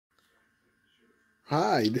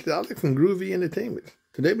Hi, this is Alex from Groovy Entertainment.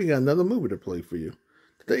 Today we got another movie to play for you.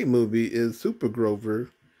 Today's movie is Super Grover,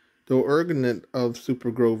 the origin of Super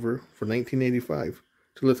Grover for 1985.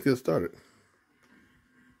 So let's get started.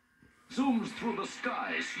 Zooms through the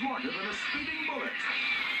sky smarter than a speeding bullet,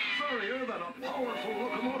 furrier than a powerful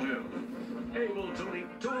locomotive, able to leap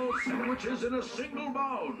tall sandwiches in a single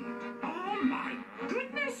bound. Oh my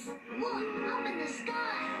goodness! Look, up in the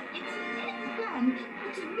sky. It's them.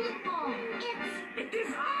 It's a meatball. It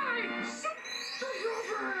is I, Super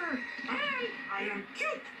Grover! And I am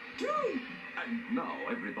cute, too! And now,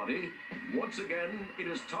 everybody, once again, it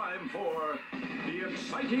is time for the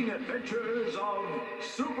exciting adventures of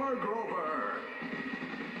Super Grover.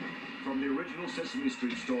 From the original Sesame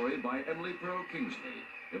Street story by Emily Pearl Kingsley,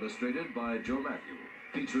 illustrated by Joe Matthew,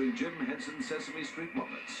 featuring Jim Henson's Sesame Street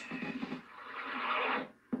Muppets.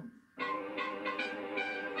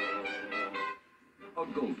 A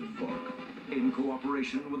Golden Book, in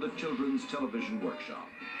cooperation with the Children's Television Workshop.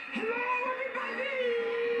 Hello, everybody!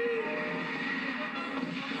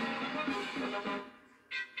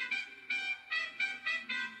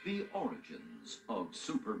 The origins of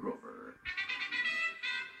Super Grover.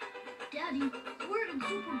 Daddy, where did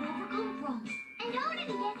Super Grover come from? And how did he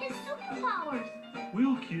get his superpowers?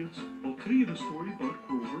 Well, kids, I'll tell you the story about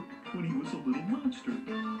Grover when he was a little monster.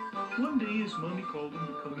 One day his mommy called him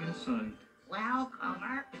to come inside. Well,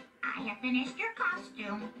 Grover, I have finished your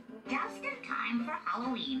costume just in time for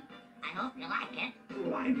Halloween. I hope you like it.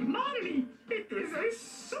 Why, Mommy, it is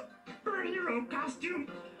a superhero costume.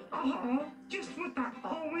 Oh, just what I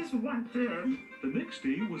always wanted. The next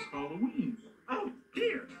day was Halloween. Oh,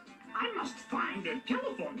 dear. I must find a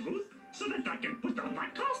telephone booth so that I can put on my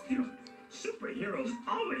costume. Superheroes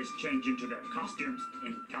always change into their costumes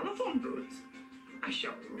in telephone booths. I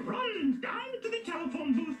shall run down to the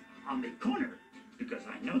telephone booth on the corner because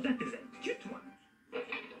I know that is a cute one.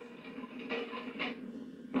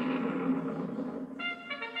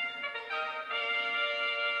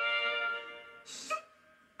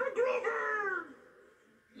 Super Grover!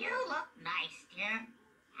 You look nice, dear.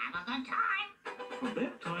 Have a good time. From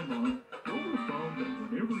that time on, Grover found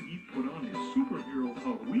that whenever he put on his superhero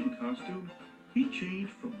Halloween costume, he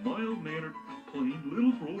changed from mild-mannered, plain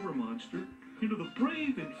little Grover monster into the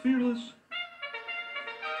brave and fearless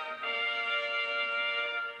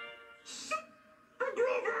Super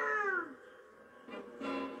Grover!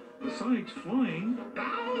 Besides flying,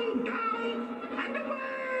 Down, down, and away!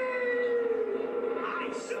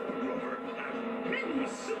 I, Super Grover, have many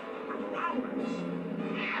superpowers.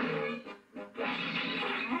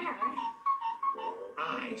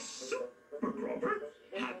 I, Super Grover,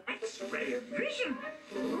 have X-ray vision.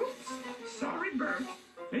 Oops, sorry, Bert.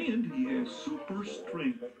 and he has super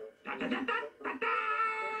strength. Da da da da da da!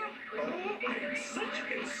 Oh, I am such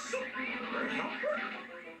a super helper.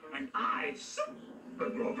 And I, Super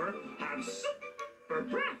Grover, have super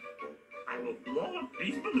breath. I will blow up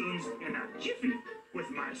these balloons in a jiffy with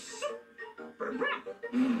my super breath.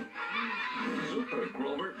 Super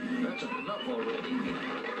Grover, that's enough already.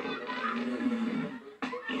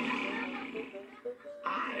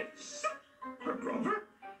 I, Super Grover,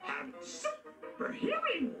 have super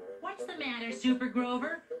hearing. What's the matter, Super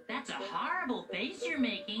Grover? That's a horrible face you're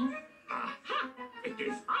making. Aha! It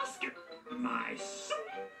is Oscar. My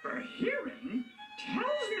super hearing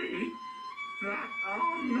tells me that,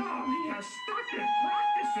 oh no, he has started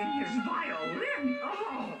practicing his violin.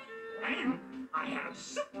 Oh, and I have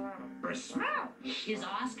super smell. Is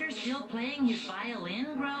Oscar still playing his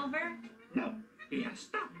violin, Grover? No, he has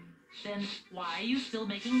stopped. Then why are you still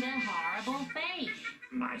making that horrible face?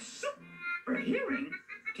 My super hearing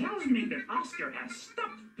tells me that Oscar has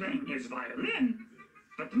stopped playing his violin,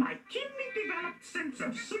 but my keenly developed sense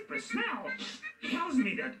of super smell tells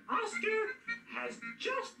me that Oscar has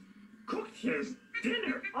just cooked his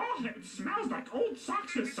dinner. Oh, it smells like old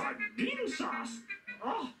socks with sardine sauce.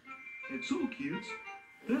 Oh, And so, kids,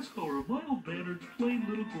 that's how our mild-mannered, plain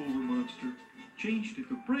little Grover monster changed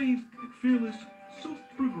into brave and fearless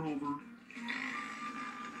Super Grover.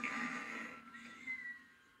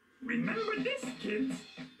 remember this, kids.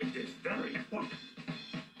 It is very important.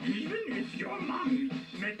 Even if your mommy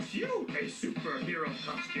makes you a superhero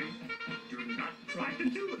costume, do not try to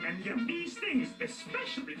do any of these things,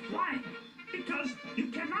 especially flying, because you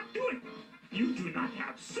cannot do it. You do not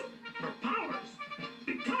have superpowers,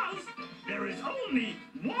 because there is only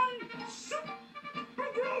one Super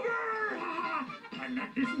Grover, and that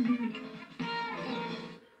is me.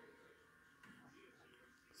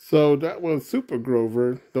 So that was Super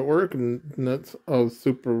Grover, the origins of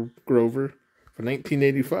Super Grover for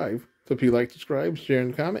 1985. So if you like, subscribe, share,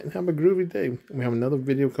 and comment, and have a groovy day. We have another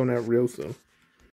video coming out real soon.